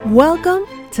Welcome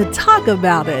to Talk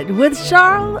About It with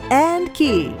Charl and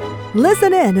Key.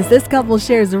 Listen in as this couple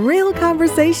shares real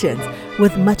conversations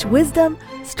with much wisdom,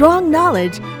 strong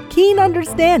knowledge, keen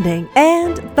understanding,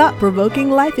 and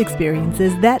thought-provoking life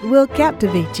experiences that will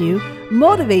captivate you,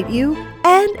 motivate you,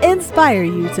 and inspire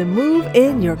you to move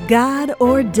in your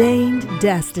God-ordained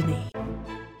destiny.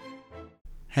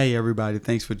 Hey everybody,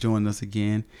 thanks for joining us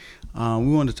again. We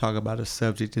want to talk about a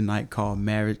subject tonight called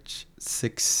marriage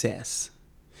success.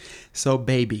 So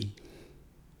baby,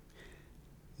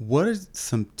 what are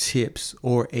some tips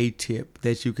or a tip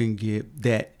that you can give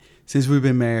that since we've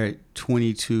been married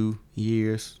 22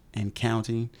 years and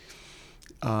counting,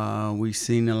 we've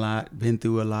seen a lot, been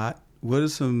through a lot. What are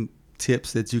some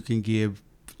tips that you can give,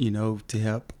 to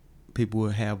help people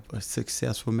have a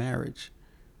successful marriage?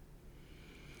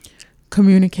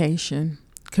 Communication.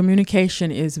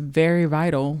 Communication is very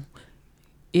vital.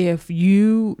 If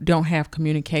you don't have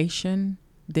communication,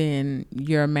 then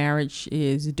your marriage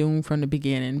is doomed from the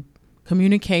beginning.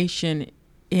 Communication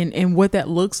and what that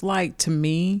looks like to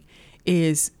me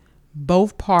is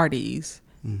both parties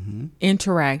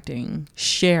interacting,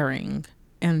 sharing,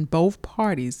 and both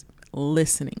parties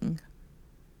listening.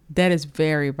 That is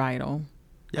very vital.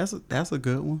 That's a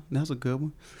good one. That's a good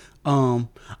one.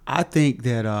 I think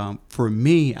that for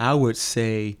me, I would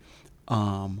say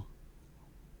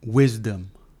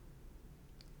wisdom.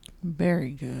 Very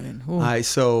good. Ooh. All right,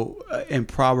 so in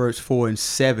Proverbs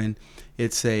 4:7,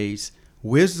 it says,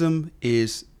 "Wisdom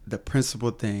is the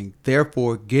principal thing.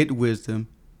 Therefore, get wisdom,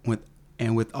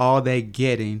 with all that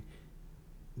getting,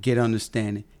 get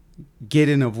understanding."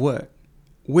 Getting of what?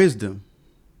 Wisdom,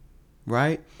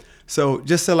 right? So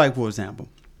just say, like, for example,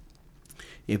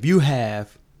 if you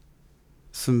have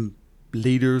some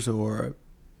leaders or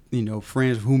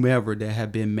friends, whomever, that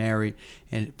have been married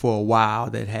and for a while,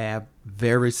 that have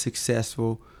very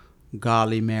successful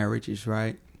godly marriages,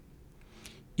 right?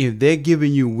 If they're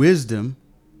giving you wisdom,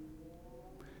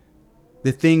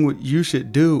 the thing what you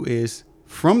should do is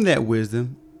from that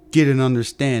wisdom get an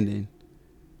understanding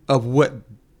of what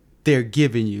they're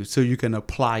giving you so you can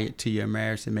apply it to your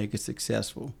marriage and make it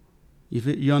successful.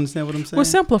 You understand what I'm saying? Well,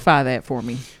 simplify that for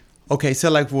me. Okay,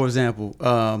 so like, for example,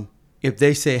 if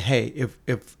they say, hey,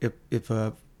 if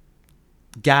a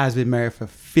guy's been married for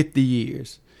 50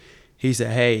 years, he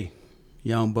said, hey,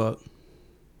 young buck,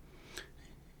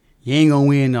 you ain't gonna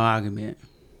win no argument.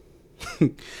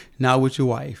 Not with your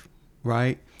wife,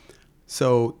 right?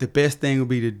 So the best thing would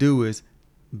be to do is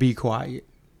be quiet.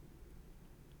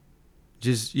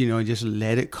 Just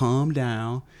let it calm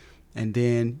down, and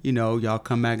then, y'all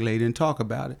come back later and talk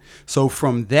about it. So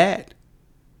from that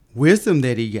wisdom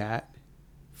that he got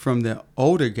from the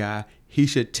older guy, he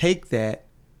should take that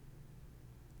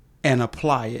and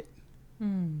apply it.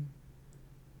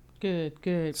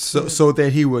 Good. So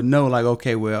that he would know, like,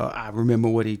 okay, well, I remember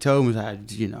what he told me. I'm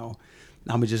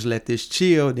gonna just let this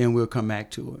chill, then we'll come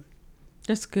back to it.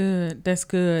 That's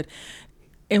good.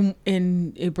 And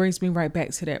it brings me right back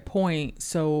to that point.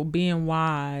 So being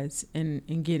wise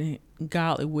and getting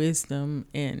godly wisdom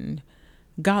and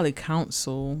godly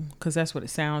counsel, because that's what it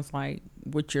sounds like,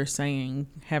 what you're saying,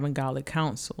 having godly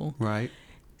counsel. Right.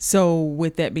 So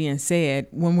with that being said,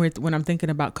 when I'm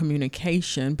thinking about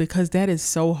communication, because that is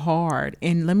so hard.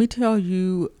 And let me tell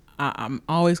you, I'm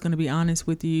always going to be honest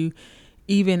with you,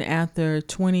 even after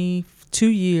 22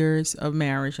 years of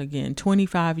marriage, again,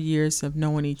 25 years of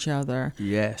knowing each other.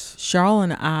 Yes. Charl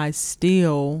and I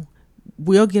still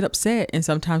will get upset, and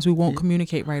sometimes we won't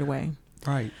communicate right away.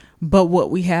 Right. But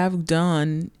what we have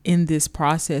done in this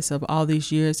process of all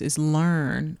these years is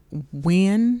learn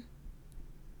when,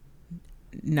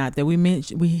 not that we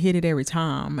hit it every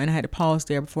time. And I had to pause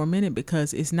there for a minute,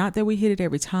 because it's not that we hit it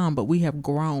every time, but we have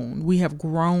grown. We have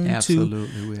grown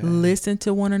Absolutely, to listen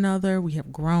to one another. We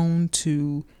have grown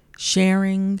to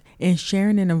sharing in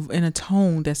a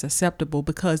tone that's acceptable,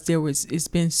 because it's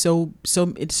been so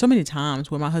many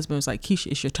times where my husband was like, Keisha,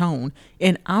 it's your tone,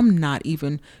 and I'm not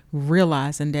even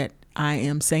realizing that I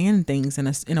am saying things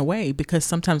in a way, because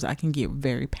sometimes I can get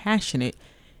very passionate,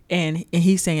 and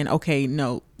he's saying, okay,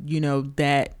 no,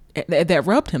 that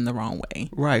rubbed him the wrong way.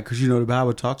 Right, because the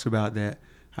Bible talks about that,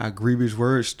 how grievous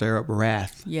words stir up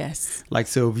wrath. Yes. Like,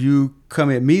 so if you come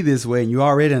at me this way and you're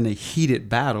already in a heated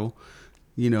battle,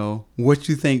 what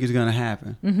you think is going to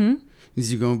happen?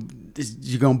 Is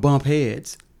you're gonna bump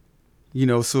heads.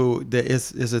 So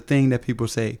it's a thing that people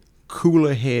say,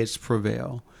 cooler heads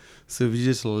prevail. So if you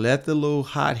just let the little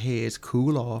hot heads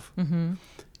cool off, and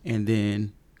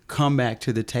then come back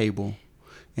to the table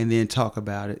and then talk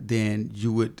about it, then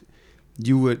you would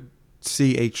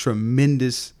see a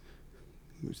tremendous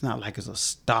it's not like it's a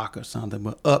stock or something,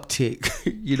 but uptick,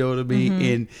 you know what I mean,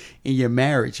 in your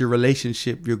marriage, your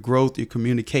relationship, your growth, your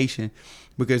communication,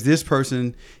 because this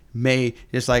person may,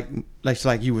 just like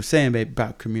you were saying, babe,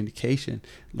 about communication,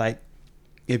 like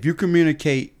if you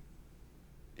communicate,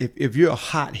 if you're a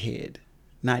hothead,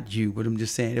 not you, but I'm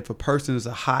just saying, if a person is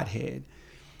a hothead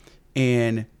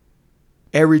and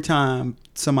every time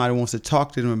somebody wants to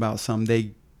talk to them about something,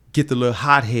 they get the little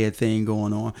hothead thing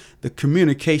going on, the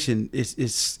communication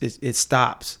it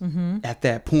stops at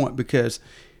that point, because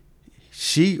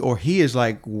she or he is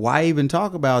like, why even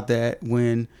talk about that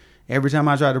when every time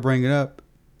I try to bring it up,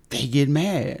 they get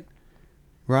mad,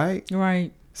 right?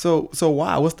 Right. So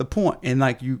why? What's the point? And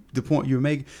like the point you're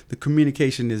making, the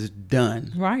communication is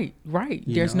done. Right.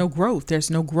 There's no growth. There's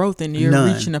no growth, and you're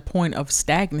reaching a point of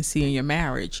stagnancy in your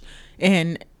marriage.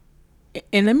 And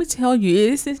let me tell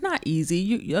you, it's not easy.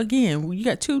 You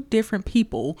got two different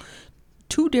people,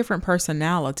 two different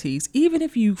personalities. Even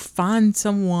if you find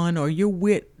someone or you're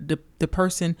with the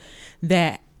person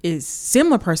that is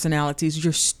similar personalities,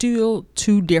 you're still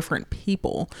two different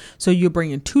people. So you're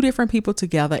bringing two different people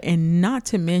together. And not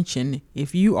to mention,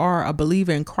 if you are a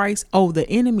believer in Christ, the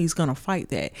enemy's going to fight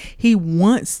that. He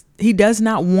does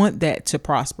not want that to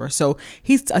prosper. So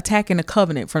he's attacking the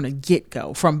covenant from the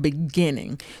get-go, from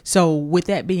beginning. So with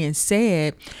that being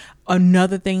said,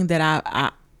 another thing that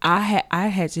I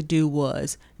had to do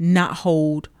was not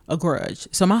hold a grudge.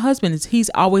 So my husband he's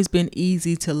always been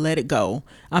easy to let it go.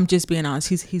 I'm just being honest.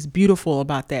 He's beautiful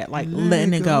about that, like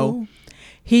letting it go.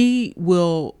 He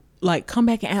will like come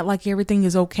back and act like everything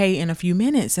is okay in a few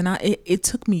minutes. And it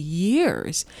took me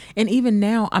years. And even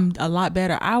now I'm a lot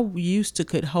better. I used to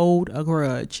could hold a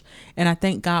grudge, and I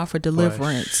thank God for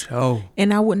deliverance.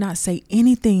 And I would not say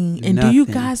anything. And do you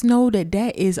guys know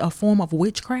that is a form of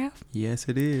witchcraft? Yes,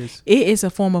 it is. It is a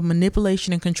form of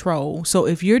manipulation and control. So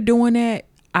if you're doing that,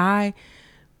 by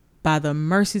the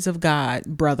mercies of God,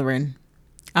 brethren,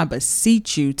 I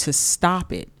beseech you to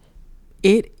stop it.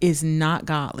 It is not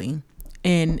godly.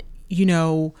 And,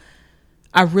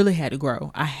 I really had to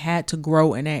grow. I had to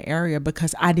grow in that area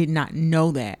because I did not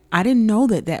know that. I didn't know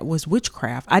that was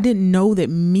witchcraft. I didn't know that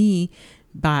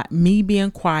by me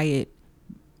being quiet,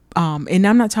 and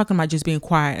I'm not talking about just being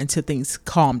quiet until things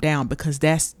calm down, because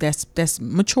that's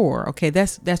mature. Okay.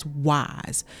 That's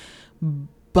wise.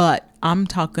 But I'm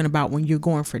talking about when you're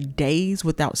going for days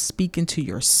without speaking to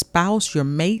your spouse, your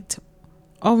mate.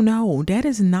 Oh no, that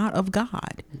is not of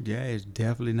God. Yeah, it's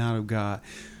definitely not of God.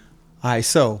 All right,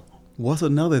 so what's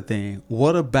another thing?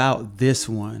 What about this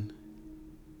one?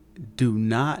 Do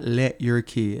not let your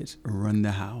kids run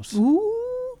the house.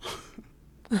 Ooh.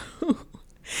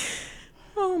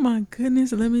 Oh my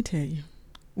goodness, let me tell you.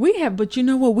 But you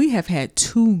know what? We have had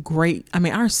two great,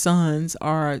 our sons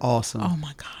are awesome. Oh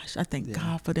my gosh. I thank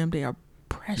God for them. They are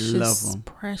precious. Love them.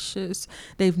 Precious.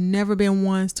 They've never been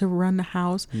ones to run the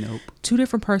house. Nope. Two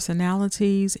different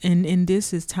personalities. And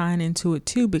this is tying into it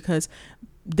too, because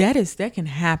that can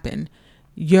happen.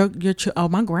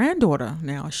 My granddaughter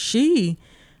now,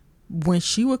 when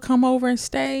she would come over and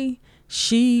stay,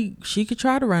 she could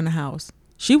try to run the house.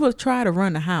 She would try to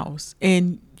run the house,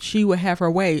 and she would have her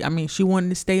way. She wanted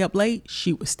to stay up late.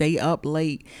 She would stay up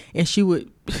late, and she would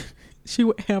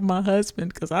have my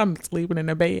husband, because I'm sleeping in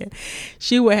the bed.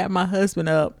 She would have my husband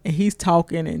up, and he's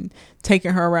talking and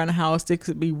taking her around the house. It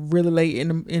could be really late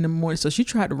in the morning. So she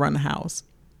tried to run the house,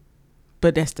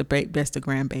 but that's the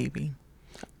grandbaby.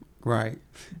 Right.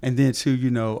 And then too,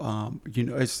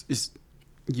 it's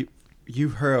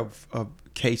you've heard of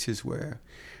cases where,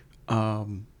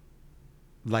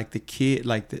 like the kid,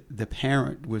 like the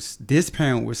parent would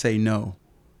say no,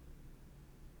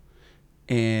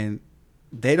 and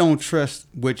they don't trust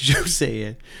what you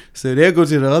said, so they'll go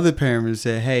to the other parent and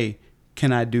say, hey,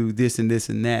 can I do this and this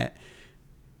and that?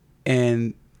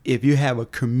 And if you have a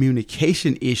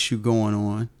communication issue going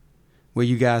on where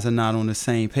you guys are not on the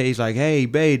same page, like, hey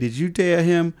babe, did you tell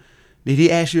him, did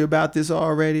he ask you about this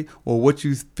already, or what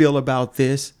you feel about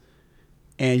this?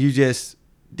 And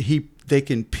they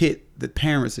can pit the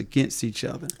parents against each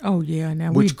other. Oh yeah,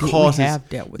 now we have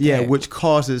dealt with that. Yeah, which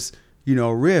causes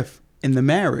rift in the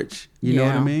marriage. You know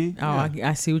what I mean? Oh,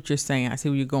 yeah. I see what you're saying. I see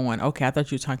where you're going. Okay, I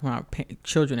thought you were talking about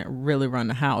children that really run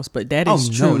the house, but that is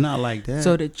true. No, not like that.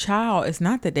 So the child, it's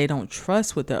not that they don't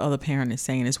trust what the other parent is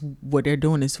saying. It's what they're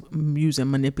doing is using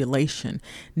manipulation.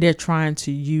 They're trying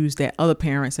to use that other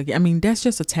parents again. That's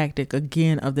just a tactic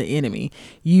again of the enemy,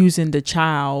 using the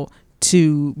child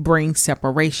to bring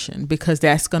separation, because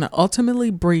that's going to ultimately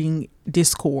bring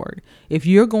discord. If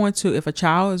a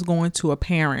child is going to a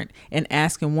parent and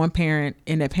asking one parent,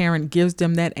 and that parent gives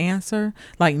them that answer,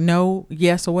 like no,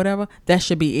 yes, or whatever, that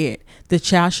should be it. The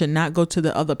child should not go to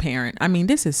the other parent. I mean,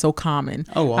 this is so common.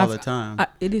 All the time.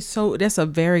 It is so, that's a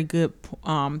very good,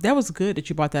 that was good that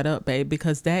you brought that up, babe,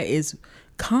 because that is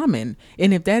common.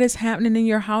 And if that is happening in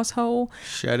your household,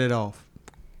 shut it off.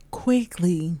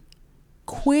 Quickly.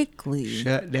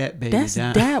 Shut that baby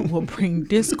down. That will bring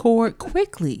discord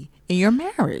quickly in your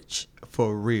marriage.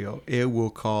 For real. It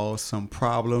will cause some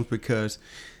problems because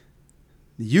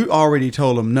you already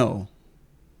told them no.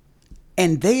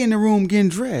 And they in the room getting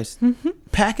dressed,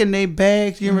 packing their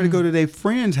bags, getting ready to go to their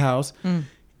friend's house.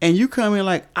 And you come in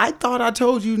like, I thought I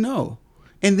told you no.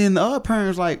 And then the other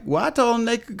parent's like, well, I told them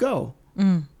they could go.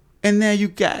 And now you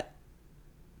got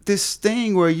this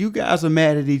thing where you guys are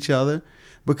mad at each other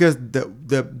because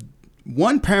the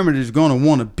one parent is going to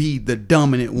want to be the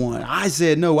dominant one. I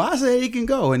said no. I said he can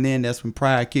go. And then that's when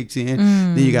pride kicks in.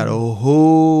 Then you got a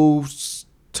whole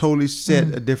totally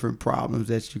set of different problems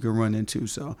that you can run into.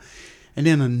 So, and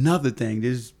then another thing,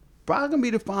 this is probably going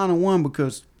to be the final one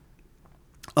because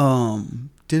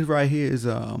this right here is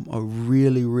a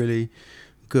really, really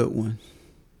good one.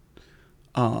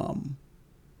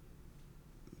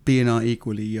 Being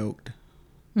unequally yoked.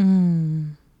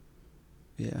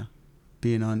 Yeah.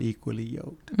 Being unequally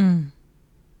yoked.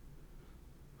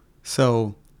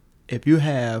 So if you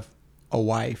have a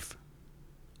wife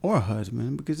or a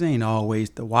husband, because it ain't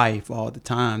always the wife all the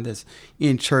time that's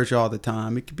in church all the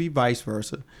time, it could be vice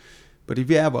versa. But if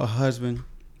you have a husband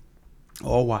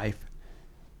or wife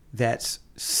that's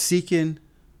seeking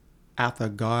after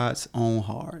God's own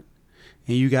heart,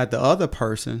 and you got the other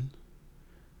person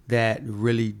that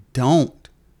really don't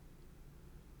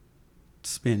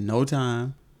spend no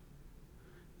time,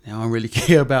 they don't really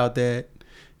care about that,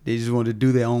 they just want to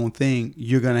do their own thing,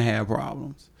 you're going to have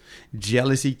problems.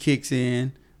 Jealousy kicks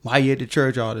in. Why you at the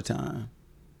church all the time?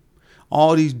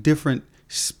 All these different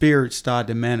spirits start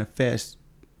to manifest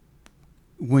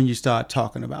when you start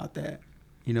talking about that.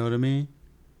 You know what I mean?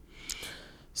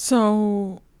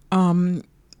 So, when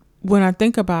I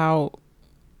think about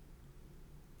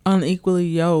unequally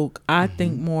yoked, I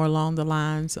think more along the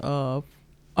lines of,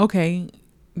 okay,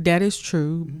 that is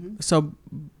true. So,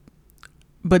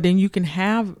 but then you can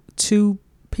have two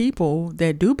people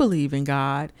that do believe in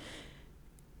God.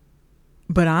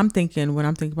 But when I'm thinking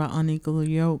about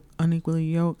unequally yoked,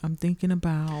 I'm thinking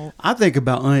about. I think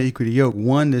about unequally yoked.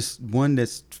 One that's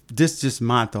just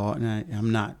my thought, and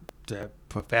I'm not the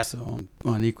professor on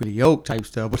unequally yoked type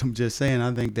stuff, but I'm just saying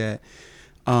I think that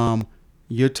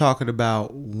you're talking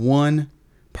about one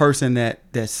person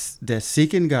that's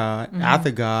seeking God,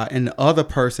 after God, and the other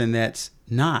person that's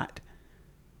not.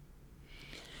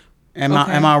 Am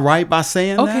I right by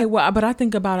saying that? Okay, well, but I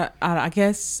think about it. I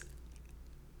guess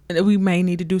we may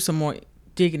need to do some more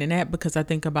digging in that, because I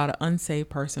think about an unsaved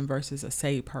person versus a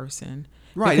saved person.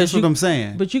 Right, that's what I'm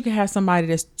saying. But you can have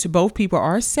somebody both people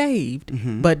are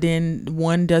saved, but then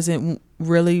one doesn't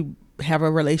really have a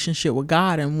relationship with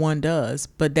God and one does.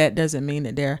 But that doesn't mean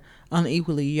that they're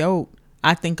unequally yoked.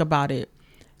 I think about it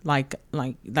like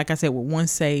I said, with one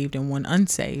saved and one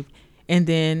unsaved. And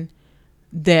then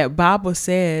that Bible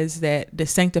says that the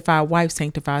sanctified wife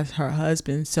sanctifies her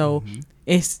husband. So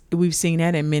we've seen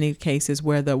that in many cases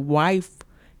where the wife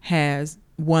has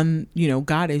one,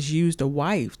 God has used the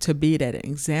wife to be that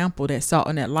example, that salt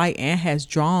and that light, and has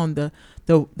drawn the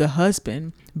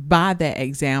husband by that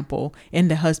example. And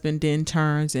the husband then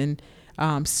turns and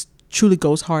truly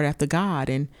goes hard after God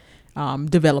and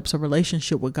develops a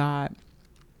relationship with God.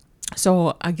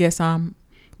 So I guess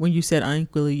when you said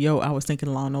unequally yoked, I was thinking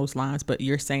along those lines, but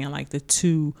you're saying like the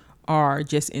two are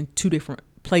just in two different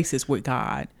places with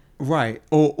God. Right.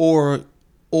 Or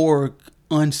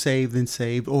unsaved and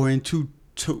saved, or in two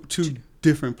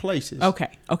different places. Okay.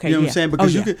 You know what I'm saying?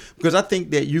 Because because I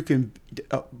think that you can,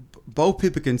 both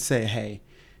people can say, hey,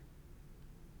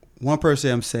 one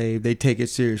person I'm saved, they take it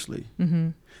seriously.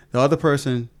 The other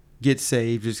person gets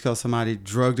saved just because somebody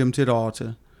drugged them to the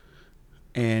altar,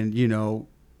 and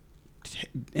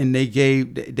and they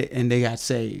got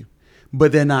saved,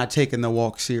 but they're not taking the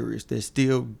walk serious. They're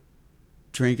still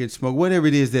drinking, smoke, whatever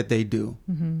it is that they do,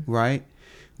 right?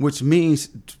 Which means,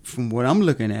 from what I'm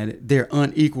looking at it, they're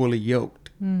unequally yoked.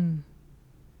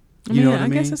 I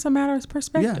guess it's a matter of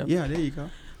perspective. Yeah, there you go.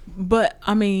 But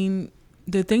I mean,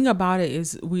 the thing about it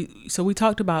is, we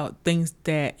talked about things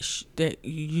that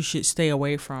you should stay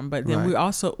away from, but then we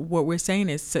also, what we're saying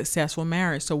is successful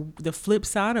marriage. So the flip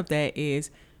side of that is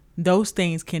those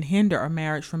things can hinder a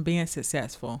marriage from being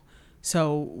successful.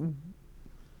 So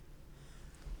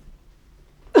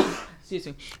excuse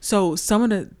me. So some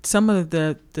of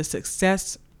the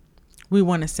success, we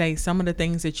want to say some of the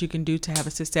things that you can do to have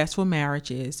a successful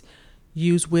marriage is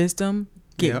use wisdom,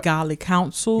 get Yep. godly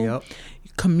counsel, Yep.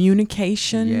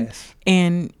 communication, Yes.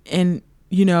 and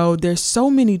you know, there's so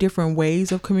many different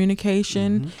ways of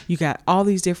communication. You got all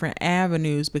these different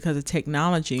avenues because of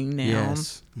technology now.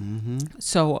 Yes. Mm-hmm.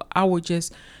 So I would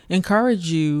just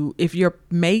encourage you, if your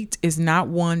mate is not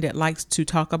one that likes to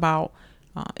talk about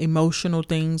emotional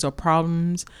things or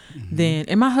problems, then,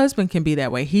 and my husband can be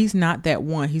that way. He's not that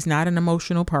one. He's not an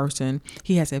emotional person.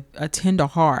 He has a tender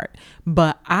heart,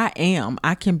 but I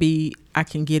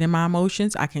can get in my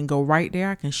emotions. I can go right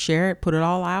there. I can share it, put it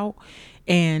all out.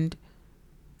 And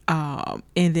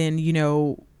then, you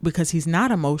know, because he's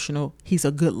not emotional, he's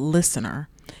a good listener.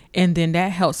 And then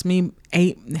that helps me,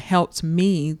 how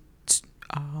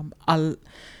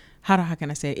can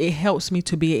I say it? It helps me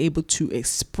to be able to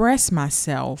express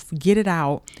myself, get it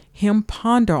out, him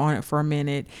ponder on it for a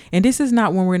minute. And this is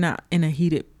not when we're not in a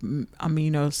heated,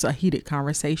 it's a heated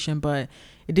conversation, but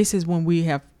this is when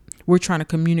we're trying to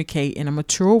communicate in a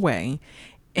mature way,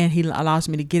 and he allows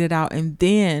me to get it out. And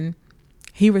then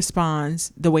he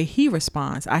responds the way he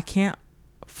responds. I can't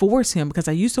force him, because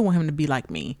I used to want him to be like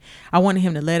me. I wanted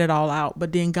him to let it all out,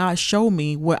 but then God showed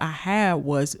me what I had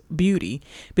was beauty.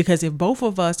 Because if both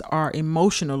of us are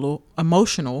emotional,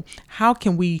 how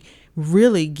can we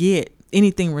really get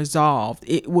anything resolved?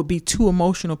 It would be two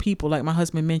emotional people, like my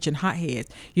husband mentioned, hotheads.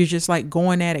 You're just like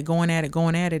going at it,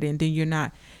 and then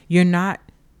you're not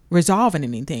resolving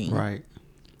anything. Right.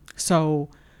 So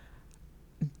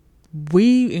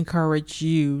we encourage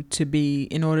you to be,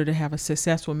 in order to have a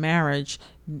successful marriage,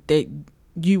 that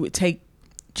you would take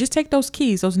those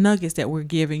keys, those nuggets that we're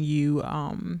giving you.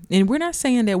 And we're not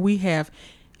saying that we have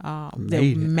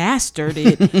mastered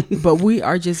it, but we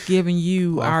are just giving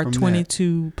you Far our from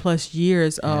 22 plus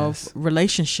years of Yes.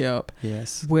 relationship,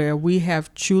 Yes. where we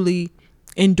have truly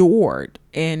endured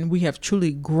and we have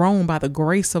truly grown by the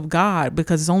grace of God,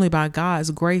 because it's only by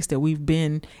God's grace that we've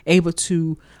been able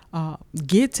to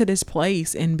get to this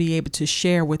place and be able to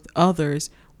share with others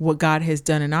what God has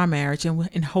done in our marriage,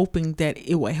 and hoping that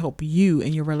it will help you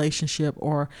in your relationship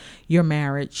or your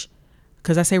marriage.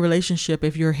 Because I say relationship,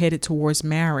 if you're headed towards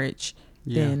marriage,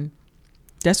 then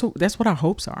that's what our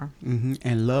hopes are. Mm-hmm.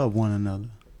 And love one another.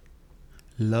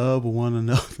 Love one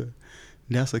another.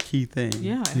 That's a key thing.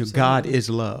 Yeah, You know, God absolutely. is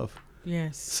love.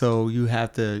 Yes. So you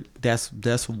have to,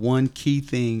 that's one key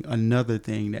thing. Another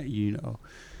thing that,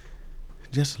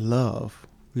 just love.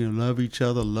 Love each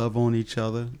other, love on each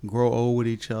other, grow old with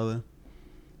each other,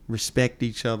 respect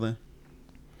each other,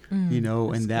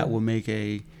 and that will make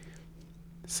a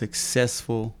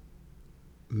successful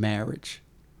marriage.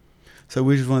 So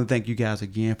we just want to thank you guys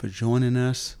again for joining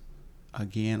us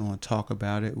again on Talk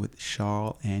About It with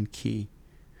Charles and Key.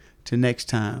 Till next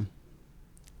time.